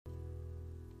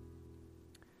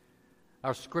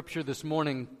Our scripture this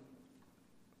morning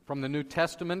from the New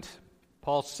Testament,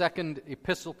 Paul's second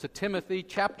epistle to Timothy,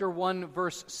 chapter 1,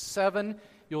 verse 7.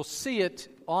 You'll see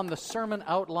it on the sermon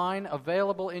outline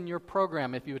available in your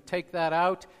program. If you would take that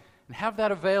out and have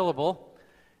that available,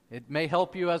 it may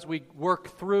help you as we work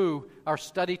through our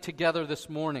study together this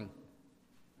morning.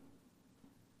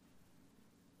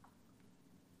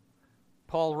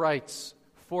 Paul writes,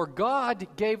 "For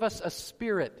God gave us a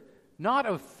spirit, not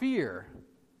of fear,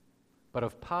 but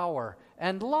of power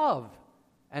and love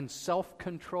and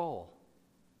self-control."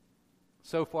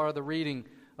 So far, the reading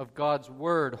of God's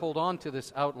Word. Hold on to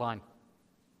this outline.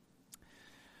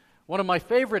 One of my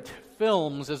favorite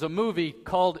films is a movie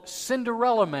called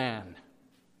Cinderella Man.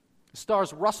 It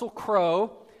stars Russell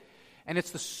Crowe, and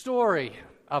it's the story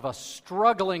of a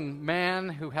struggling man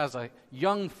who has a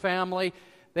young family.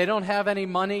 They don't have any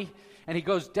money, and he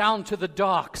goes down to the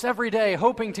docks every day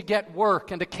hoping to get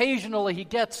work, and occasionally he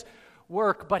gets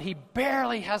work, but he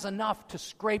barely has enough to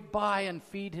scrape by and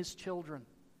feed his children.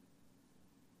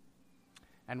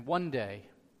 And one day,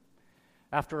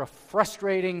 after a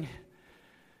frustrating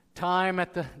time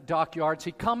at the dockyards,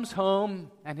 he comes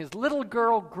home and his little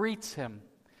girl greets him.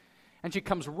 And she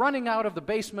comes running out of the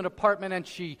basement apartment and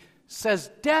she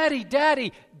says, "Daddy,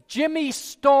 Daddy, Jimmy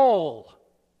stole."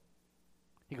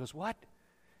 He goes, "What?"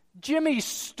 "Jimmy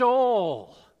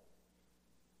stole."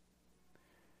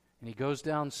 And he goes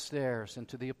downstairs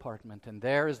into the apartment, and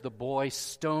there is the boy,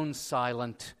 stone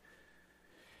silent.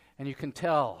 And you can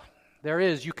tell,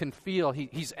 you can feel,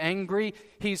 he's angry,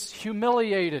 he's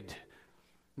humiliated.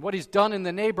 What he's done in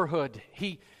the neighborhood,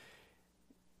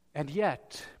 and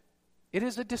yet, it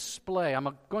is a display.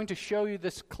 I'm going to show you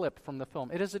this clip from the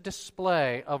film. It is a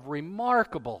display of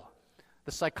remarkable,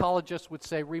 the psychologists would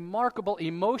say, remarkable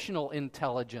emotional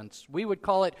intelligence. We would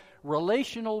call it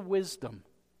relational wisdom.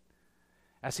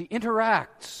 As he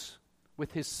interacts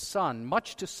with his son,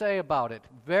 much to say about it.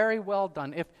 Very well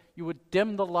done. If you would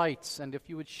dim the lights and if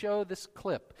you would show this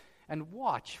clip and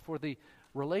watch for the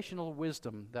relational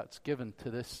wisdom that's given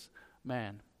to this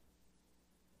man.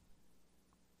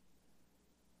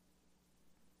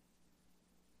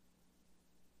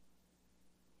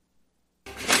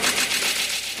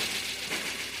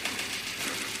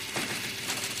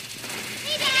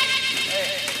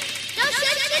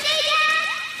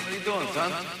 What are you doing,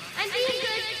 son? I'm being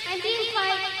good. I'm being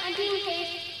quiet. I'm being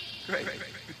patient. Great.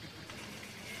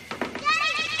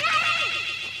 Daddy!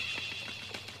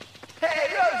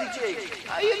 Hey, Rosie Cheeks,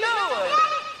 how you doing?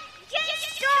 Jay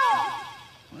stole!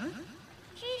 What?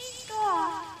 Jay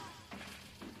stole.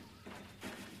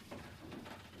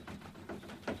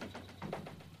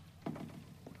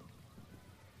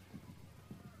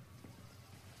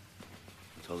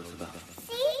 What's all this about?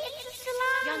 See? It's a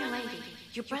salon. Young lady,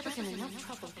 your brother's in enough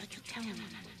trouble without you telling him.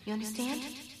 You understand?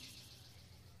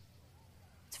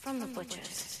 It's from the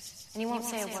butcher's. And you won't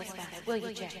say a word about it, will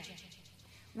you, Jay?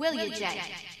 Will you, Jay?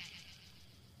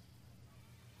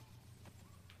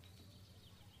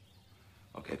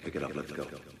 Okay, pick it up, let's go.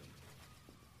 Do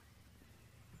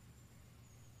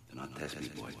not test me,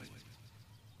 boy.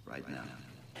 Right now.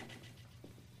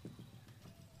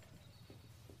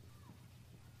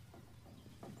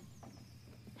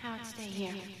 Howard, stay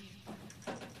here.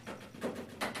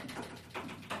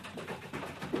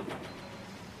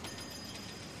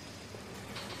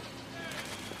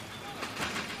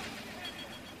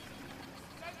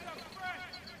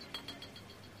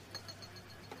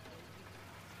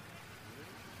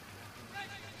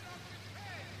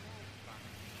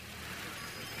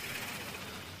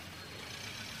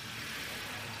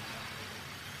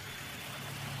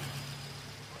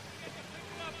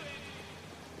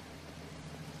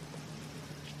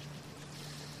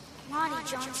 Monty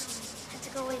Johnson had to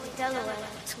go away to Delaware on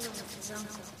a tour with his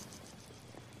uncle.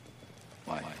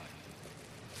 Why?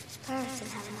 His parents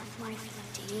didn't have enough money for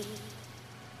them to eat.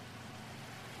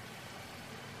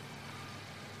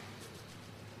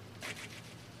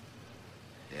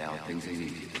 Yeah, things ain't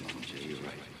easy at the moment, Jay, you're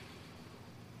right.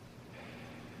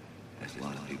 There's a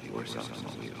lot of people worse off than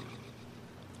what we are.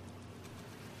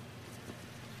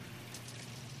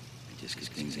 And just 'cause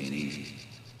things ain't easy,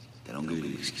 they don't give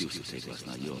you the excuse to take what's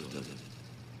not yours, does it?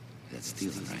 That's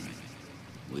stealing, right?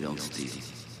 We don't steal.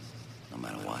 No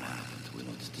matter what happens, we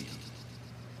don't steal.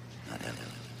 Not ever.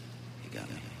 You got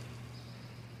me?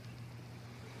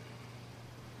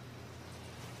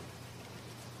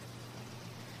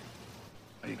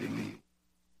 Are you kidding me?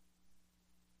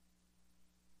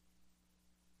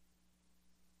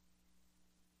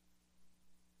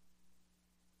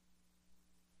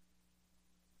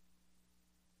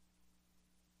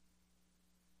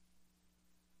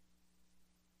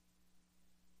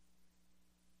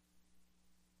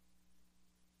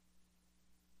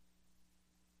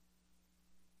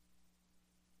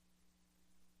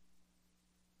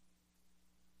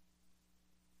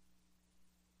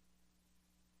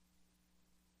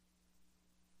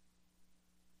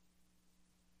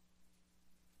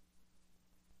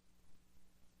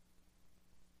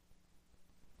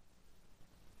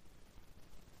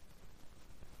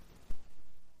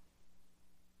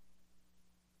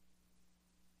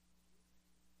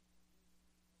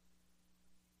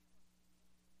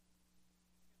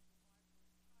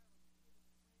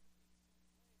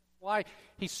 why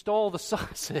he stole the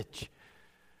sausage.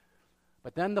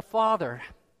 But then the father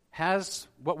has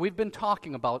what we've been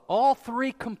talking about. All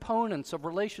three components of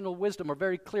relational wisdom are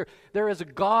very clear. There is a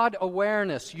God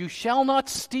awareness. You shall not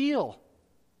steal.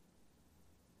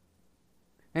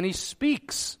 And he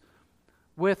speaks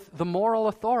with the moral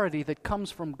authority that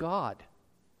comes from God.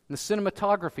 And the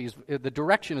cinematography, the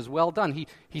direction is well done.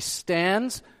 He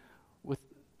stands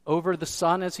over the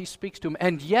son as he speaks to him,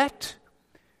 and yet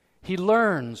he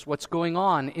learns what's going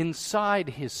on inside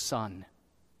his son.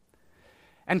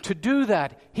 And to do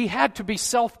that, he had to be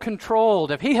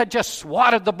self-controlled. If he had just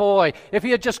swatted the boy, if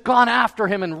he had just gone after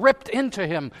him and ripped into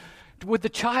him, would the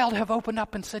child have opened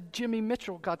up and said, Jimmy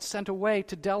Mitchell got sent away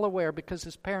to Delaware because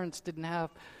his parents didn't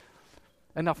have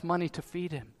enough money to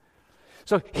feed him?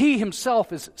 So he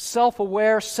himself is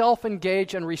self-aware,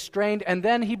 self-engaged, and restrained, and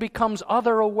then he becomes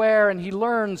other-aware, and he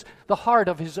learns the heart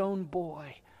of his own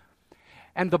boy.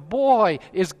 And the boy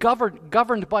is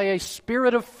governed by a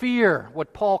spirit of fear,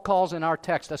 what Paul calls in our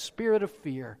text, a spirit of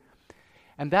fear.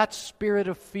 And that spirit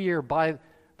of fear, by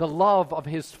the love of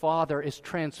his father, is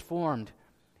transformed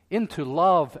into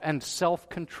love and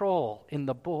self-control in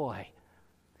the boy.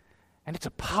 And it's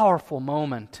a powerful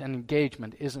moment and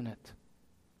engagement, isn't it?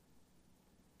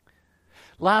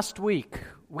 Last week,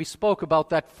 we spoke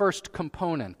about that first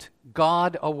component,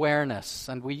 God awareness.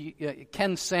 And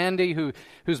Ken Sandy,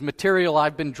 whose material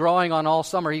I've been drawing on all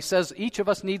summer, he says each of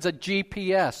us needs a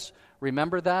GPS.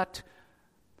 Remember that?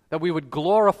 That we would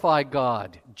glorify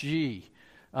God, G.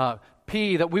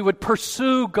 P, that we would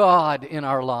pursue God in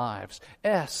our lives.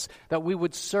 S, that we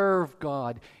would serve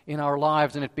God in our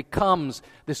lives. And it becomes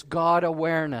this God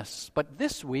awareness. But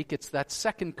this week, it's that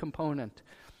second component.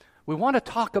 We want to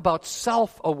talk about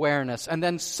self-awareness and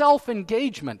then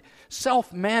self-engagement,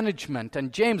 self-management.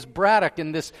 And James Braddock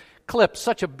in this clip,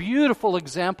 such a beautiful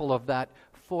example of that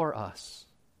for us.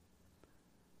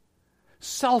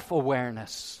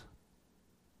 Self-awareness.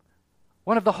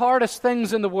 One of the hardest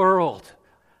things in the world.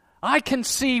 I can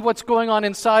see what's going on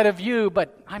inside of you,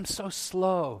 but I'm so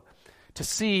slow to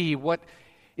see what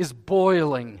is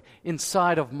boiling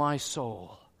inside of my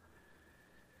soul.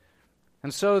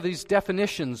 And so these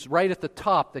definitions right at the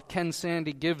top that Ken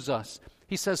Sandy gives us,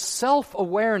 he says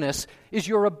self-awareness is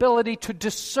your ability to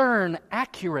discern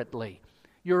accurately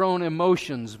your own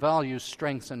emotions, values,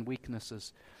 strengths, and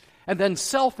weaknesses. And then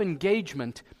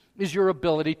self-engagement is your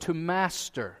ability to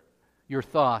master your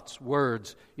thoughts,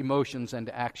 words, emotions, and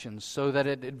actions so that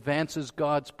it advances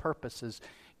God's purposes.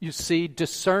 You see,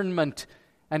 discernment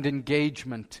and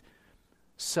engagement,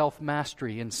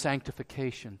 self-mastery and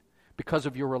sanctification because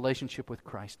of your relationship with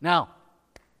Christ. Now,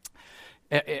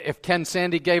 if Ken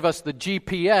Sandy gave us the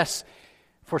GPS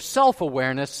for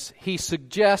self-awareness, he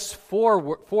suggests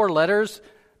four letters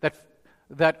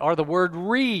that are the word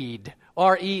read,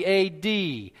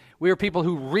 R-E-A-D. We are people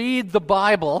who read the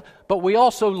Bible, but we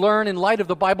also learn in light of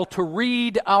the Bible to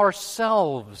read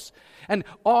ourselves. And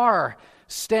R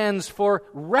stands for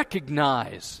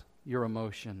recognize your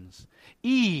emotions.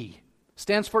 E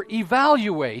stands for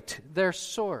evaluate their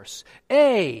source.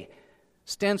 A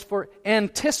stands for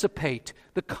anticipate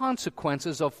the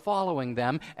consequences of following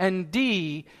them. And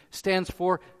D stands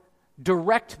for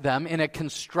direct them in a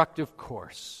constructive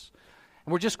course.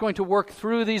 And we're just going to work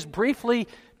through these briefly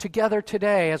together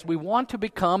today as we want to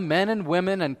become men and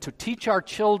women and to teach our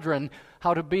children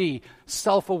how to be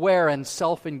self-aware and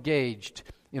self-engaged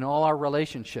in all our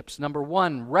relationships. Number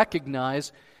one,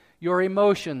 recognize your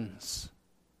emotions.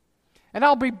 And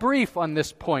I'll be brief on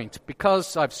this point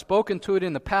because I've spoken to it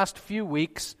in the past few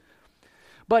weeks.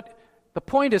 But the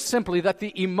point is simply that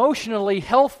the emotionally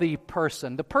healthy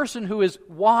person, the person who is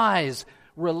wise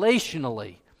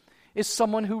relationally, is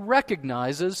someone who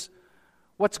recognizes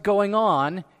what's going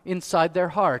on inside their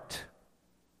heart.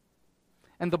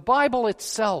 And the Bible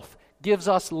itself gives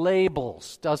us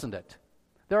labels, doesn't it?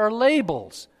 There are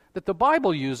labels that the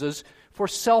Bible uses for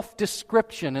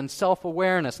self-description and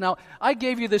self-awareness. Now, I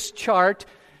gave you this chart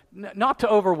not to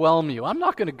overwhelm you. I'm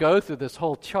not going to go through this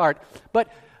whole chart, but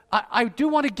I do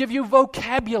want to give you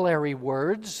vocabulary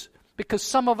words because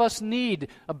some of us need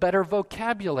a better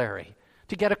vocabulary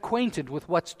to get acquainted with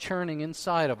what's churning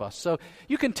inside of us. So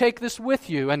you can take this with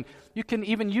you, and you can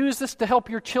even use this to help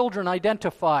your children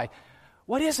identify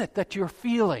what is it that you're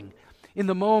feeling in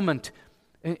the moment.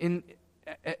 And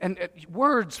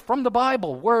words from the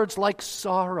Bible, words like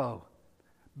sorrow,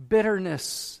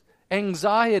 bitterness,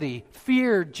 anxiety,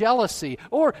 fear, jealousy,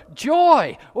 or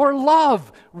joy, or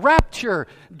love, rapture,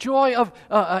 joy of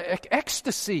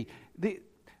ecstasy,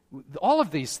 all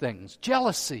of these things,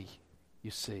 jealousy,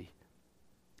 you see.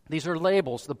 These are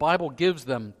labels. The Bible gives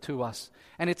them to us.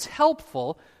 And it's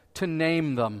helpful to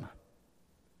name them.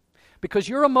 Because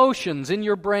your emotions in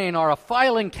your brain are a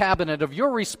filing cabinet of your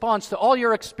response to all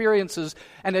your experiences,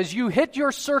 and as you hit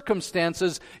your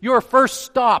circumstances, your first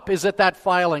stop is at that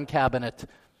filing cabinet.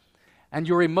 And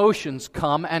your emotions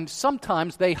come, and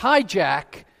sometimes they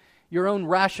hijack your own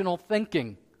rational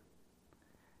thinking.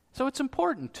 So it's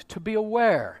important to be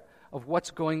aware of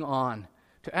what's going on,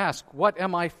 to ask, what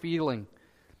am I feeling?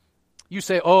 You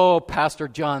say, oh, Pastor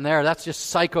John, that's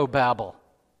just psychobabble.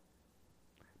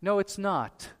 No, it's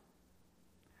not.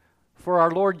 For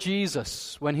our Lord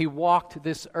Jesus, when he walked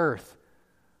this earth,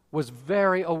 was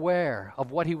very aware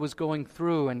of what he was going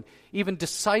through and even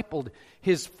discipled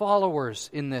his followers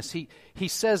in this. He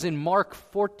says in Mark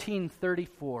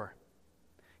 14:34,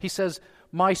 he says,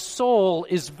 my soul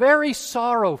is very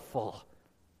sorrowful,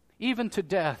 even to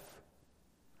death.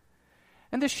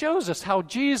 And this shows us how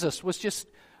Jesus was just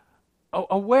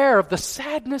aware of the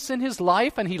sadness in his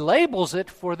life, and he labels it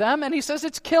for them, and he says,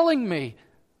 it's killing me.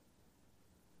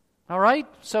 All right?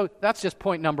 So that's just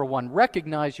point number one.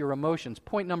 Recognize your emotions.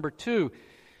 Point number two,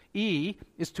 E,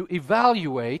 is to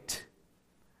evaluate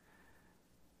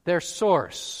their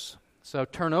source. So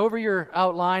turn over your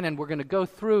outline, and we're going to go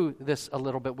through this a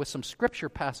little bit with some scripture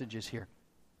passages here.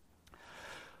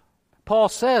 Paul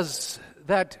says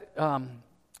that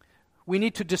we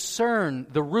need to discern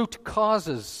the root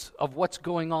causes of what's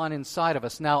going on inside of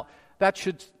us. Now, that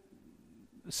should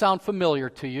sound familiar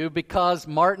to you because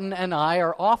Martin and I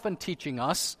are often teaching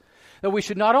us that we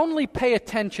should not only pay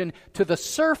attention to the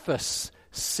surface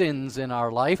sins in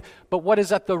our life, but what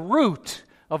is at the root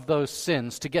of those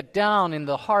sins, to get down in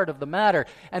the heart of the matter.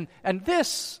 And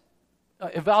this,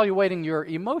 evaluating your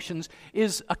emotions,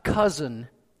 is a cousin.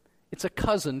 It's a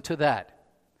cousin to that.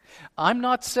 I'm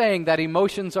not saying that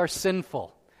emotions are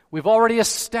sinful. We've already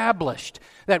established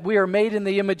that we are made in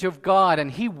the image of God,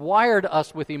 and he wired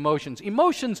us with emotions.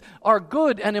 Emotions are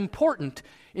good and important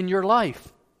in your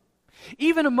life.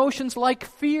 Even emotions like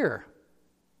fear.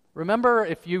 Remember,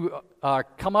 if you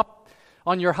come up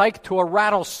on your hike to a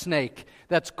rattlesnake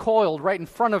that's coiled right in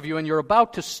front of you, and you're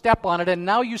about to step on it, and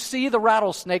now you see the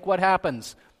rattlesnake, what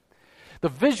happens? The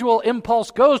visual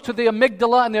impulse goes to the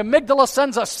amygdala, and the amygdala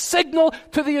sends a signal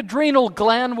to the adrenal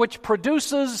gland, which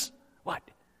produces what?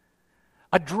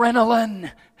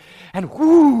 Adrenaline. And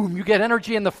whoom, you get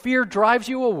energy, and the fear drives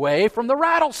you away from the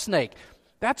rattlesnake.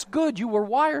 That's good. You were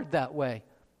wired that way.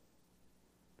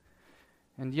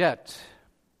 And yet,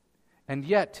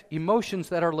 emotions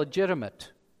that are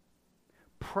legitimate,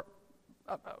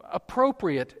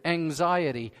 appropriate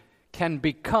anxiety can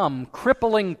become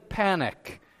crippling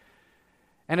panic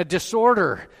and a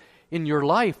disorder in your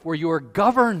life where you are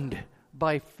governed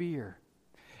by fear.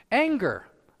 Anger,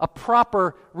 a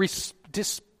proper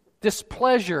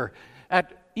displeasure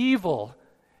at evil.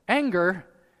 Anger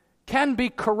can be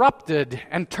corrupted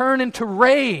and turn into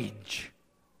rage.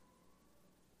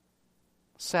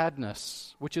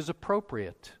 Sadness, which is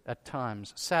appropriate at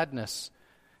times. Sadness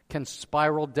can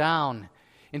spiral down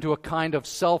into a kind of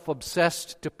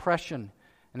self-obsessed depression,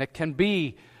 and it can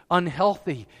be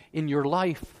unhealthy in your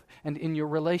life and in your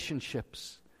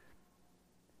relationships.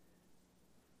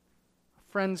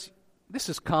 Friends, this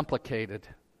is complicated,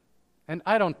 and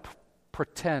I don't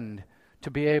pretend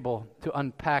to be able to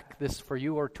unpack this for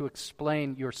you or to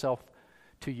explain yourself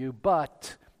to you,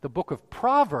 but the book of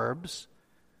Proverbs,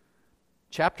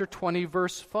 chapter 20,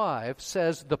 verse 5,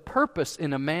 says, the purpose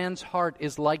in a man's heart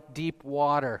is like deep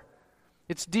water.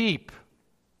 It's deep.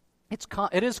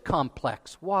 It is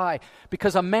complex. Why?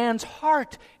 Because a man's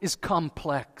heart is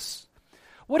complex.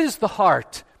 What is the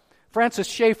heart? Francis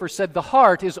Schaeffer said, the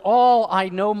heart is all I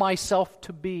know myself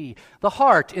to be. The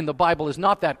heart in the Bible is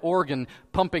not that organ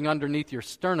pumping underneath your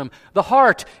sternum. The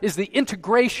heart is the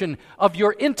integration of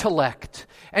your intellect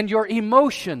and your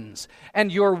emotions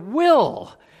and your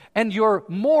will and your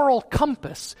moral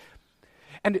compass.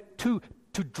 And to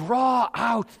draw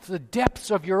out the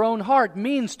depths of your own heart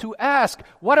means to ask,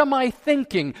 what am I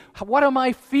thinking? What am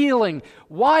I feeling?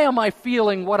 Why am I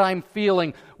feeling what I'm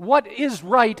feeling? What is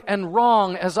right and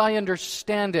wrong as I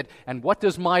understand it? And what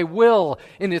does my will,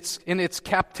 in its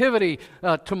captivity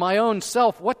to my own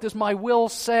self, what does my will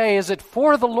say? Is it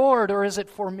for the Lord or is it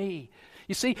for me?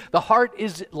 You see, the heart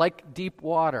is like deep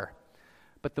water.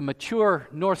 But the mature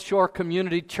North Shore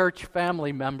Community Church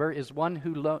family member is one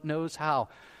who knows how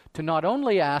to not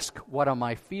only ask, what am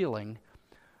I feeling,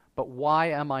 but why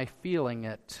am I feeling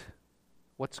it?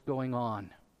 What's going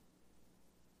on?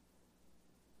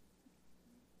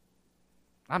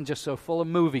 I'm just so full of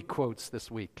movie quotes this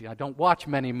week. I don't watch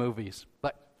many movies,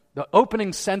 but the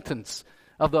opening sentence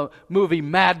of the movie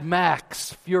Mad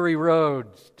Max, Fury Road,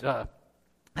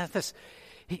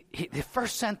 The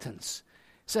first sentence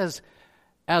says,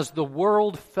 as the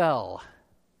world fell,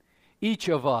 each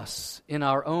of us in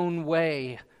our own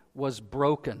way was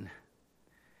broken.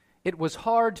 It was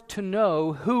hard to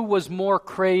know who was more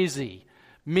crazy,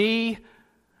 me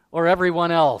or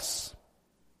everyone else.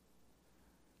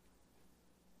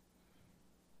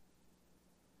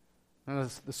 And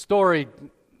the story,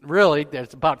 really,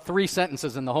 there's about 3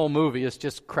 sentences in the whole movie. It's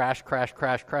just crash, crash,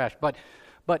 crash, crash.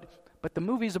 But the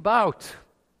movie's about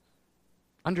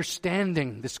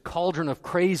understanding this cauldron of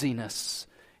craziness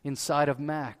inside of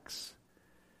Max.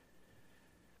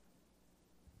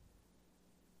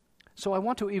 So I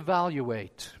want to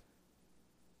evaluate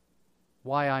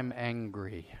why I'm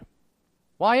angry.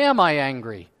 Why am I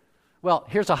angry? Well,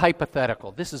 here's a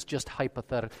hypothetical. This is just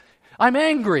hypothetical. I'm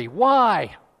angry.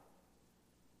 Why?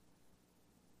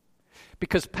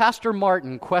 Because Pastor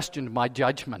Martin questioned my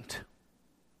judgment.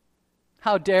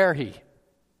 How dare he?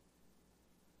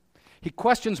 He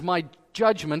questions my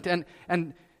judgment,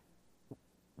 and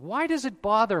why does it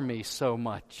bother me so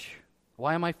much?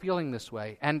 Why am I feeling this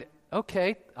way? And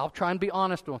okay, I'll try and be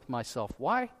honest with myself.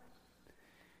 Why?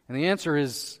 And the answer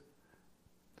is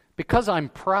because I'm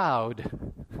proud.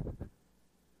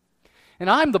 And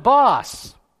I'm the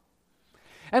boss.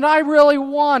 And I really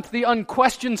want the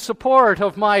unquestioned support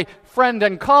of my friend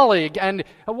and colleague. And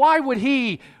why would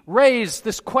he raise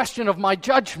this question of my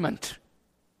judgment?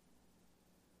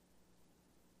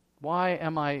 Why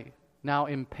am I now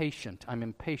impatient? I'm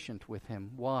impatient with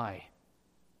him. Why?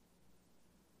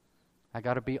 I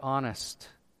got to be honest.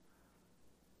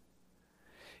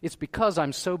 It's because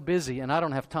I'm so busy and I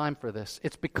don't have time for this.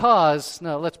 It's because,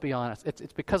 no, let's be honest.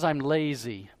 It's because I'm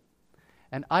lazy.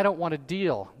 And I don't want to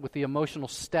deal with the emotional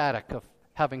static of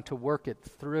having to work it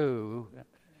through.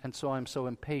 And so I'm so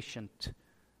impatient.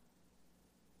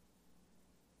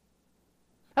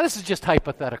 Now, this is just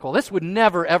hypothetical. This would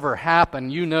never, ever happen.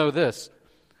 You know this.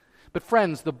 But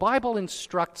friends, the Bible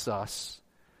instructs us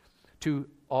to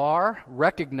R,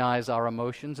 recognize our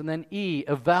emotions, and then E,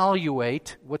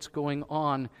 evaluate what's going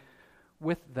on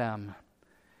with them.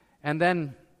 And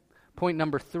then point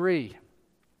number 3,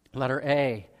 letter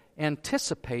A,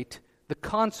 anticipate the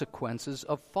consequences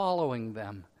of following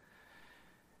them.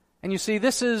 And you see,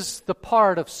 this is the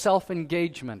part of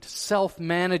self-engagement,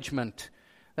 self-management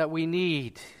that we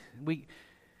need. We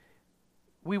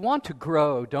want to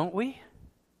grow, don't we?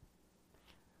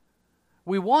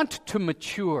 We want to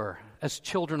mature as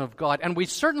children of God, and we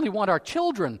certainly want our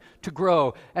children to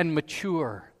grow and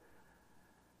mature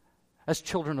as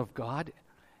children of God.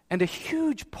 And a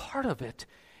huge part of it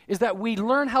is that we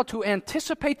learn how to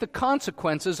anticipate the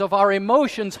consequences of our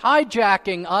emotions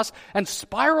hijacking us and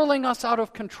spiraling us out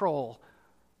of control.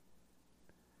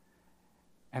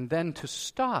 And then to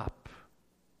stop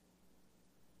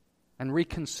and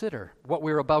reconsider what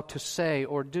we're about to say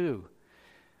or do.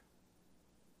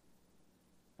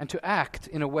 And to act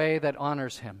in a way that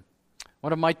honors Him.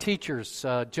 One of my teachers,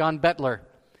 John Bettler,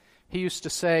 he used to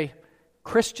say,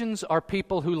 Christians are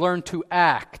people who learn to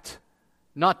act,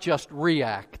 not just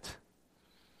react.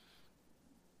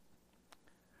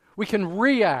 We can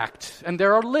react, and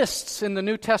there are lists in the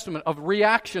New Testament of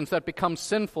reactions that become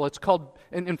sinful. It's called,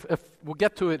 we'll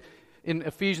get to it in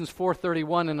Ephesians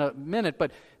 4:31 in a minute,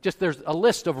 but just there's a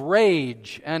list of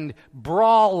rage and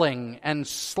brawling and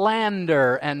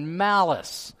slander and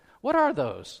malice. What are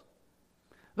those?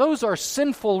 Those are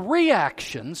sinful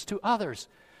reactions to others.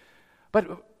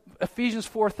 But Ephesians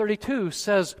 4:32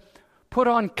 says, put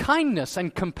on kindness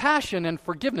and compassion and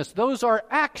forgiveness. Those are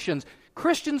actions.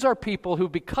 Christians are people who,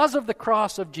 because of the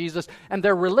cross of Jesus and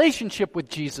their relationship with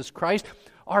Jesus Christ,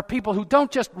 are people who don't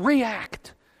just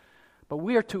react, but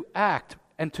we are to act.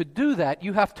 And to do that,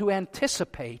 you have to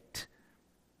anticipate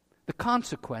the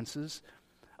consequences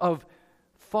of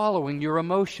following your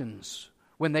emotions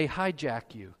when they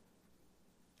hijack you.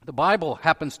 The Bible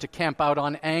happens to camp out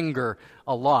on anger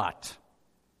a lot.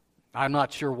 I'm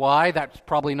not sure why. That's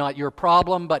probably not your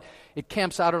problem, but it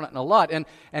camps out on it a lot. And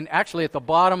actually at the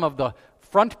bottom of the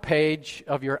front page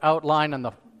of your outline on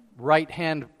the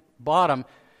right-hand bottom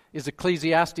is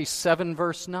Ecclesiastes 7,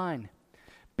 verse 9.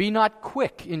 Be not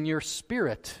quick in your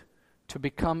spirit to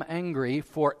become angry,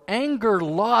 for anger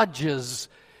lodges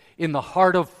in the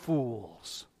heart of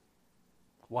fools.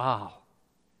 Wow.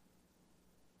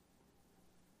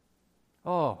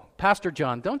 Oh, Pastor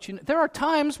John, don't you know? There are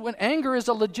times when anger is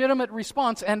a legitimate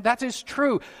response, and that is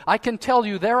true. I can tell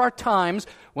you there are times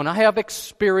when I have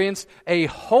experienced a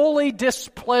holy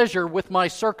displeasure with my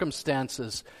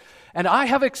circumstances. And I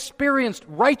have experienced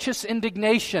righteous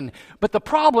indignation. But the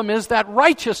problem is that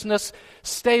righteousness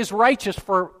stays righteous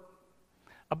for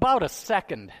about a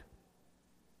second.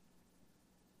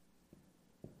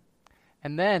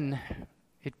 And then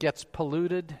it gets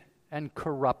polluted and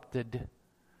corrupted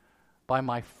by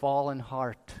my fallen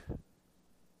heart.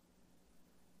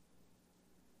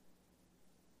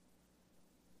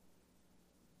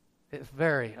 It's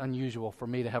very unusual for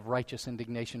me to have righteous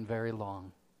indignation very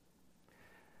long.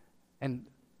 And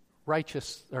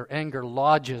righteous or anger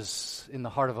lodges in the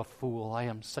heart of a fool. I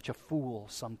am such a fool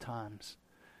sometimes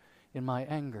in my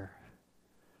anger.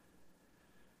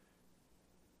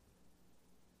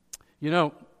 You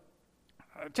know,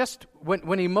 just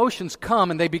when emotions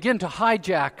come and they begin to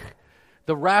hijack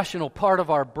the rational part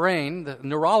of our brain, the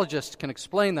neurologist can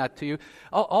explain that to you.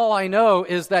 All I know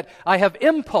is that I have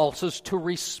impulses to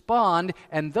respond,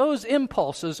 and those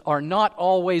impulses are not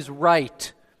always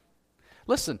right.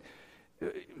 Listen,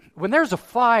 when there's a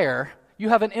fire, you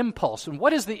have an impulse. And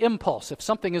what is the impulse? If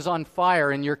something is on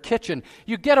fire in your kitchen,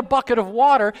 you get a bucket of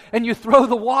water and you throw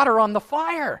the water on the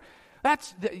fire.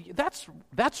 That's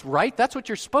right. That's what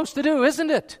you're supposed to do, isn't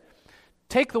it?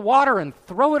 Take the water and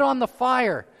throw it on the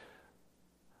fire.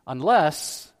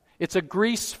 Unless it's a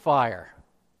grease fire.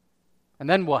 And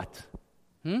then what?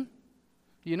 You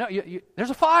know,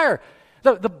 there's a fire.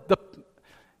 There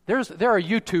are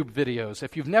YouTube videos.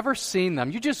 If you've never seen them,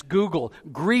 you just Google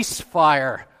grease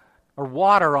fire or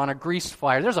water on a grease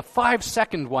fire. There's a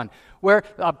 5-second one where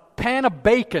a pan of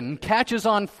bacon catches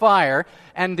on fire,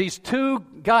 and these two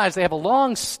guys, they have a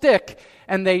long stick,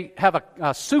 and they have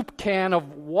a soup can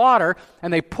of water,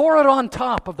 and they pour it on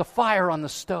top of the fire on the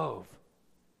stove.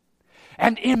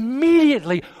 And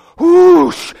immediately,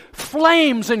 whoosh,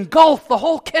 flames engulf the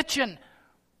whole kitchen.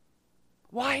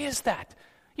 Why is that?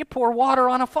 You pour water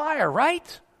on a fire,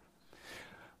 right?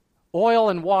 Oil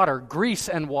and water, grease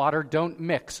and water don't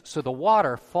mix. So the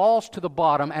water falls to the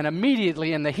bottom, and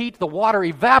immediately in the heat, the water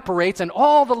evaporates, and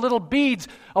all the little beads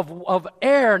of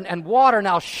air and water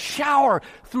now shower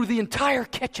through the entire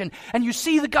kitchen. And you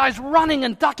see the guys running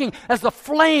and ducking as the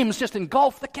flames just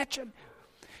engulf the kitchen.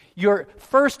 Your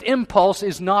first impulse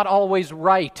is not always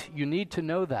right. You need to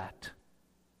know that.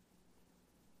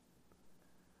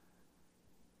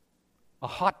 A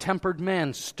hot-tempered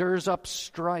man stirs up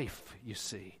strife, you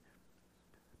see.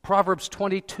 Proverbs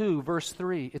 22, verse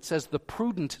 3, it says, "The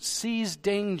prudent sees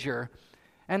danger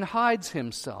and hides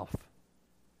himself."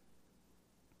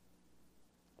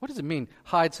 What does it mean,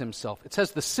 hides himself? It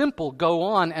says, "The simple go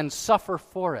on and suffer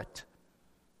for it."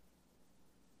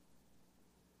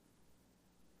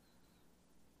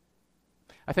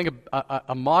 I think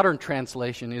a modern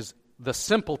translation is, "The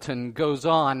simpleton goes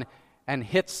on and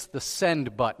hits the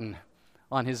send button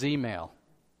on his email."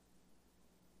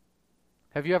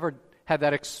 Have you ever had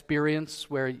that experience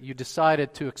where you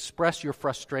decided to express your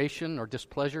frustration or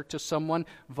displeasure to someone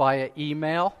via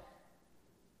email?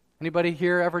 Anybody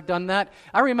here ever done that?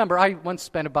 I remember I once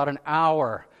spent about an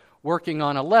hour working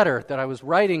on a letter that I was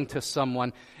writing to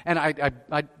someone, and I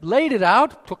laid it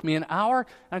out. It took me an hour, and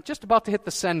I'm just about to hit the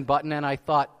send button, and I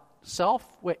thought,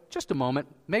 wait, just a moment,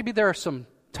 maybe there are some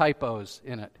typos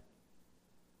in it.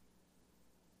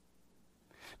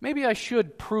 Maybe I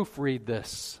should proofread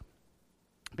this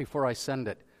before I send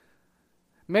it.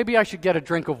 Maybe I should get a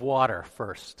drink of water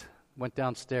first. Went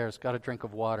downstairs, got a drink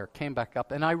of water, came back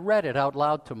up, and I read it out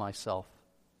loud to myself.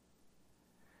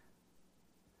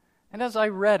 And as I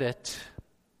read it,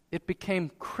 it became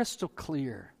crystal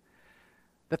clear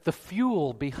that the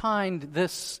fuel behind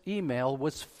this email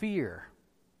was fear.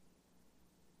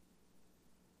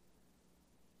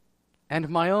 And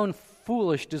my own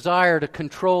foolish desire to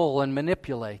control and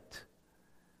manipulate.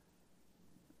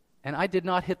 And I did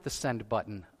not hit the send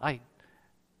button. I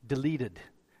deleted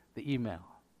the email.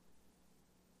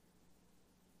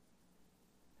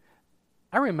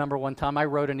 I remember one time I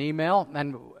wrote an email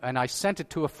and I sent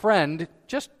it to a friend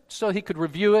just so he could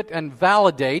review it and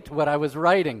validate what I was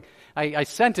writing. I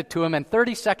sent it to him, and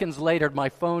 30 seconds later my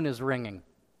phone is ringing.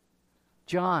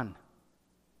 "John,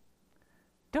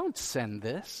 don't send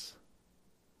this.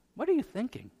 What are you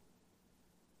thinking?"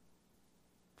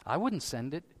 "I wouldn't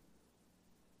send it."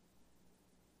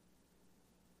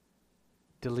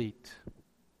 Delete.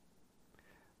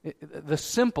 The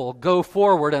simple go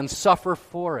forward and suffer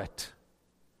for it.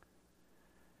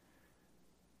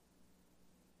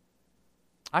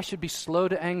 I should be slow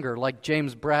to anger like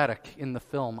James Braddock in the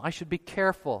film. I should be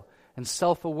careful and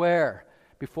self-aware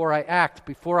before I act,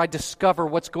 before I discover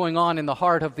what's going on in the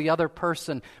heart of the other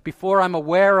person, before I'm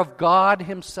aware of God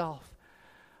Himself.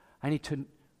 I need to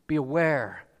be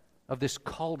aware of this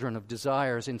cauldron of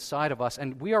desires inside of us.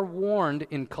 And we are warned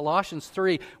in Colossians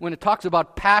 3, when it talks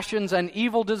about passions and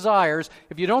evil desires,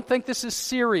 if you don't think this is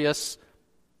serious,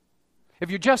 If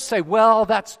you just say, well,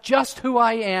 that's just who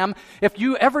I am, if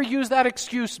you ever use that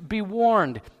excuse, be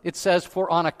warned. It says, for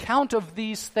on account of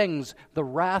these things, the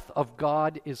wrath of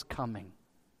God is coming.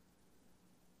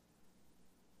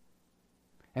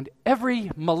 And every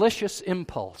malicious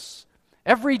impulse,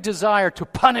 every desire to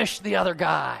punish the other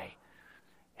guy,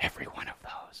 every one of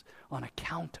those, on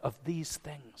account of these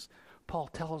things, Paul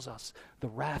tells us the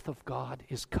wrath of God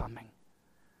is coming.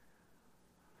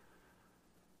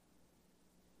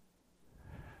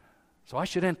 So I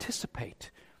should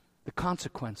anticipate the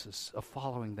consequences of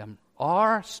following them.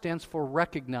 R stands for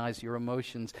recognize your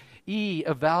emotions. E,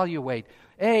 evaluate.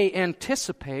 A,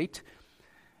 anticipate.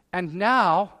 And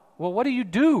now, well, what do you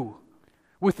do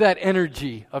with that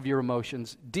energy of your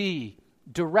emotions? D,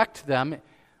 direct them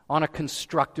on a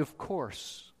constructive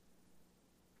course.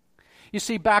 You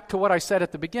see, back to what I said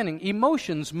at the beginning,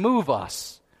 emotions move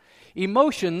us.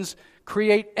 Emotions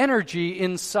create energy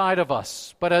inside of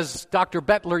us. But as Dr.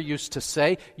 Bettler used to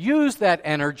say, use that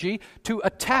energy to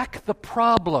attack the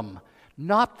problem,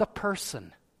 not the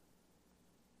person.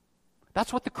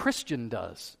 That's what the Christian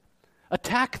does.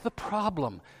 Attack the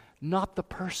problem, not the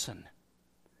person.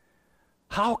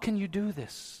 How can you do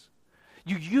this?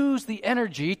 You use the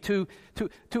energy to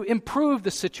improve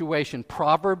the situation.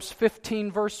 Proverbs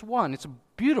 15, verse 1. It's a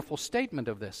beautiful statement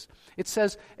of this. It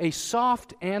says, a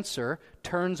soft answer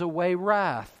turns away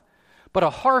wrath, but a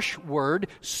harsh word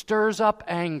stirs up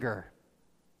anger.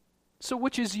 So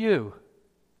which is you?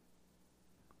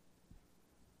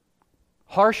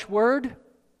 Harsh word,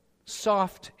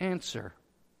 soft answer.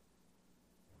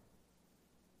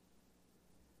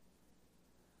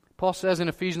 Paul says in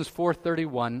Ephesians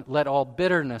 4:31, let all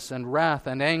bitterness and wrath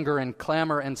and anger and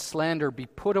clamor and slander be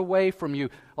put away from you,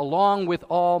 along with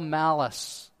all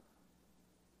malice.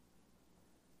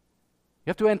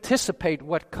 You have to anticipate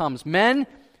what comes. Men,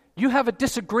 you have a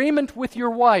disagreement with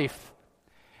your wife,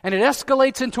 and it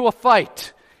escalates into a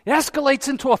fight. It escalates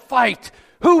into a fight.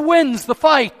 Who wins the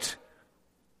fight?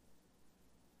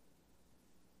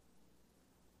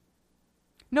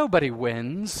 Nobody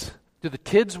wins. Do the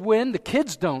kids win? The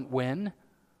kids don't win.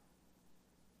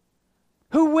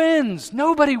 Who wins?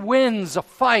 Nobody wins a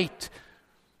fight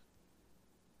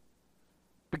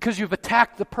because you've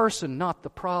attacked the person, not the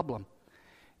problem.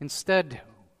 Instead,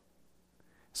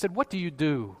 what do you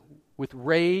do with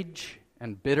rage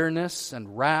and bitterness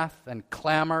and wrath and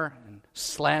clamor and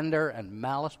slander and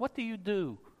malice? What do you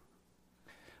do?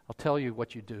 I'll tell you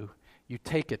what you do. You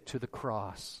take it to the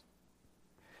cross.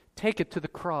 Take it to the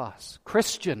cross.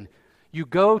 Christian, you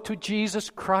go to Jesus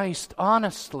Christ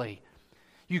honestly.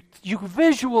 You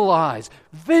visualize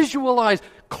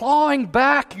clawing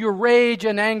back your rage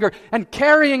and anger and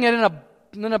carrying it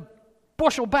in a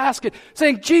bushel basket,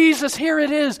 saying, Jesus, here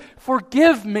it is.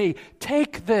 Forgive me.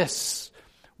 Take this.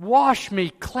 Wash me.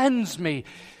 Cleanse me.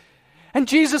 And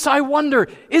Jesus, I wonder,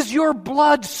 is your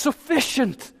blood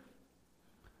sufficient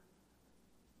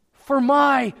for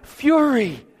my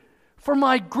fury? For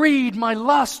my greed, my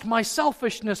lust, my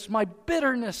selfishness, my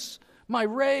bitterness, my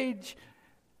rage.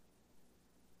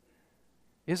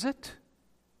 Is it?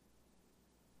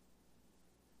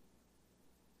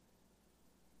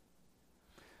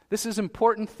 This is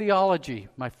important theology,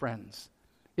 my friends.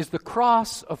 Is the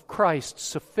cross of Christ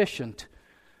sufficient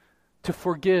to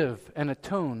forgive and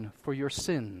atone for your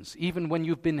sins, even when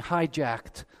you've been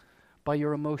hijacked by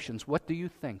your emotions? What do you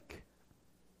think?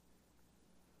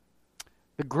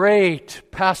 The great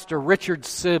pastor Richard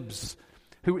Sibbes,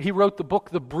 he wrote the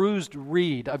book, The Bruised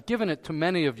Reed. I've given it to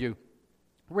many of you.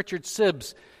 Richard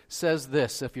Sibbes says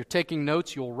this. If you're taking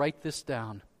notes, you'll write this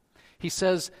down. He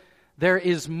says, there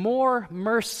is more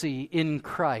mercy in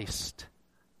Christ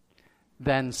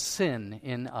than sin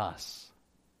in us.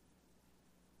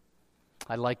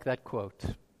 I like that quote.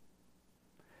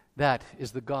 That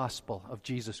is the gospel of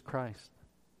Jesus Christ.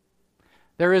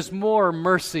 There is more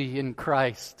mercy in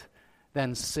Christ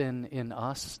than sin in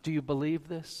us. Do you believe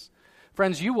this?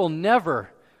 Friends, you will never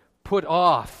put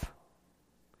off,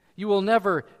 you will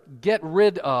never get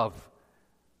rid of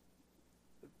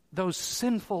those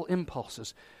sinful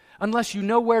impulses unless you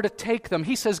know where to take them.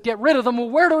 He says, get rid of them. Well,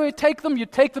 where do we take them? You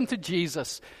take them to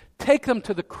Jesus. Take them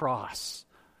to the cross.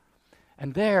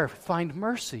 And there find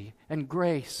mercy and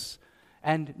grace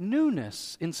and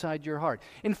newness inside your heart.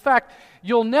 In fact,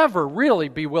 you'll never really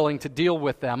be willing to deal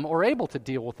with them or able to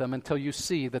deal with them until you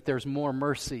see that there's more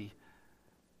mercy.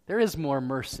 There is more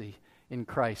mercy in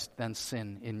Christ than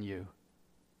sin in you.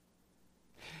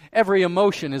 Every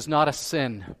emotion is not a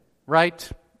sin,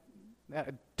 right?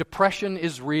 Depression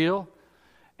is real.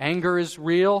 Anger is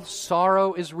real.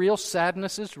 Sorrow is real.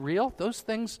 Sadness is real. Those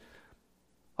things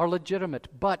are legitimate,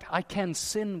 but I can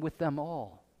sin with them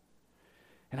all.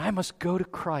 And I must go to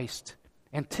Christ,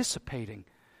 anticipating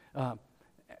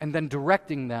and then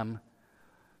directing them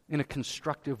in a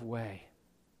constructive way.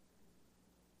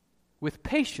 With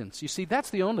patience, you see, that's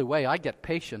the only way I get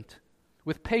patient.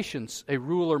 With patience, a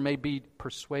ruler may be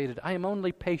persuaded. I am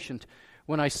only patient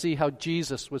when I see how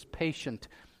Jesus was patient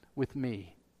with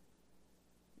me.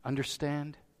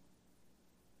 Understand?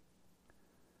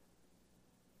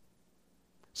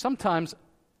 Sometimes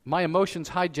my emotions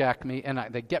hijack me and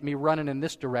they get me running in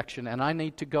this direction, and I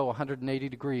need to go 180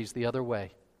 degrees the other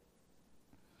way.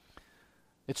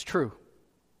 It's true.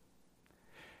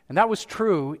 And that was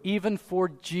true even for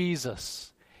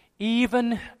Jesus.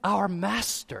 Even our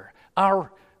Master,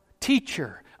 our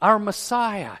Teacher, our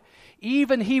Messiah.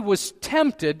 Even he was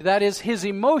tempted, that is, his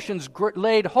emotions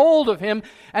laid hold of him,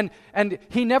 and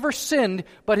he never sinned,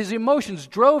 but his emotions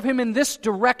drove him in this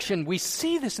direction. We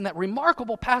see this in that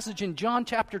remarkable passage in John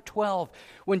chapter 12,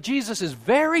 when Jesus is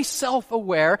very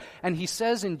self-aware, and he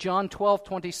says in John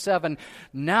 12:27,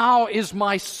 "Now is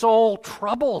my soul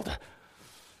troubled."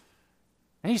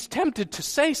 And he's tempted to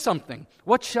say something.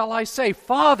 What shall I say?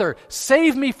 "Father,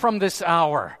 save me from this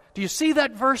hour." Do you see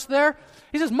that verse there?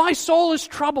 He says, my soul is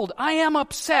troubled. I am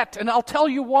upset, and I'll tell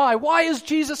you why. Why is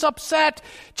Jesus upset?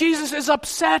 Jesus is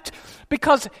upset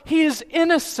because he is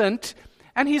innocent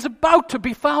and he's about to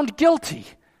be found guilty.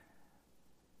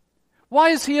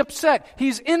 Why is he upset?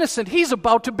 He's innocent. He's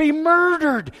about to be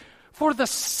murdered for the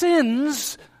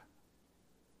sins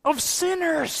of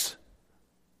sinners.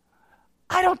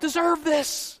 I don't deserve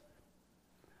this.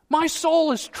 My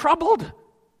soul is troubled.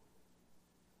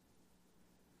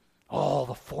 All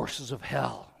the forces of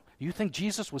hell. You think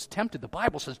Jesus was tempted? The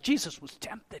Bible says Jesus was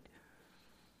tempted.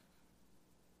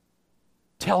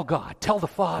 Tell God, tell the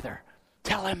Father,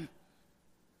 tell him,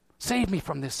 save me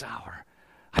from this hour.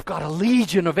 I've got a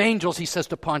legion of angels, he says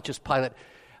to Pontius Pilate.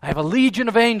 I have a legion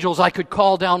of angels I could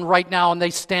call down right now, and they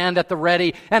stand at the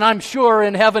ready. And I'm sure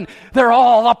in heaven, they're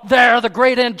all up there, the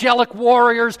great angelic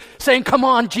warriors, saying, come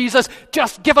on, Jesus,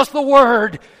 just give us the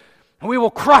word, and we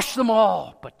will crush them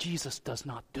all. But Jesus does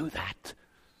not do that.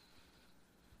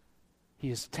 He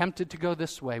is tempted to go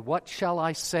this way. What shall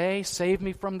I say? Save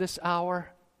me from this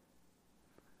hour?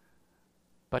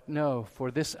 But no,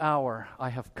 for this hour I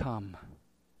have come.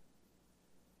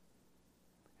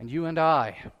 And you and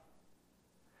I,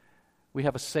 we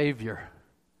have a Savior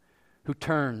who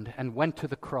turned and went to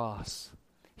the cross.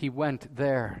 He went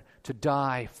there to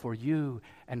die for you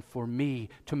and for me,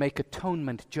 to make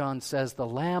atonement, John says, the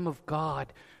Lamb of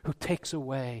God who takes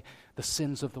away the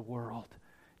sins of the world.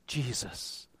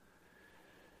 Jesus.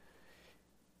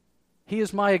 He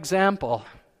is my example,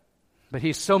 but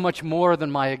he's so much more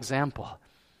than my example.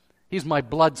 He's my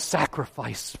blood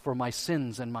sacrifice for my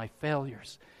sins and my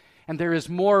failures. And there is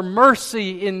more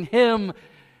mercy in him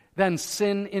than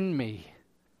sin in me.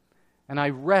 And I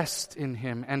rest in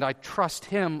him, and I trust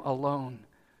him alone.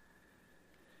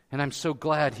 And I'm so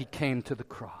glad he came to the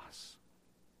cross.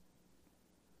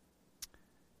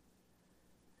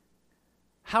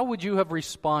 How would you have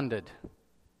responded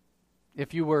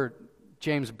if you were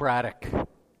James Braddock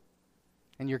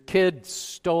and your kid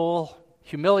stole,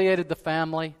 humiliated the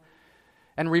family,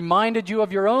 and reminded you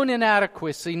of your own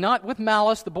inadequacy, not with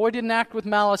malice? The boy didn't act with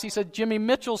malice. He said Jimmy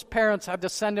Mitchell's parents had to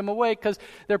send him away because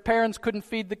their parents couldn't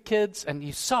feed the kids. And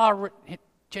he saw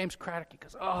James Braddock. He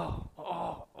goes, oh.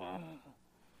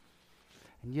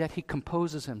 And yet he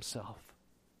composes himself.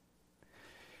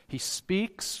 He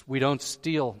speaks. We don't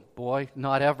steal, boy,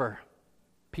 not ever.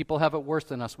 People have it worse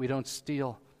than us. We don't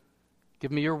steal.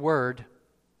 Give me your word.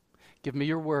 Give me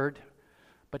your word.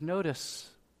 But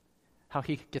notice how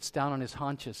he gets down on his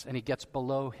haunches and he gets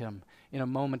below him in a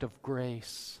moment of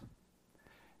grace.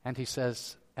 And he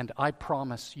says, and I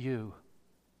promise you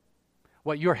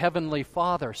what your heavenly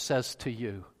Father says to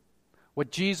you, what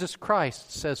Jesus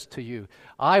Christ says to you,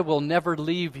 I will never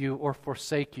leave you or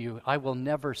forsake you. I will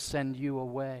never send you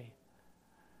away.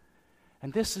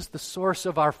 And this is the source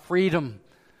of our freedom,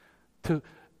 to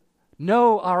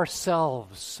know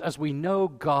ourselves as we know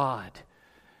God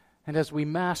and as we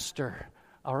master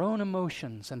our own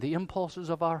emotions and the impulses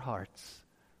of our hearts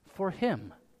for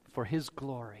him, for his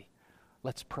glory.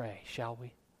 Let's pray, shall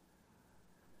we?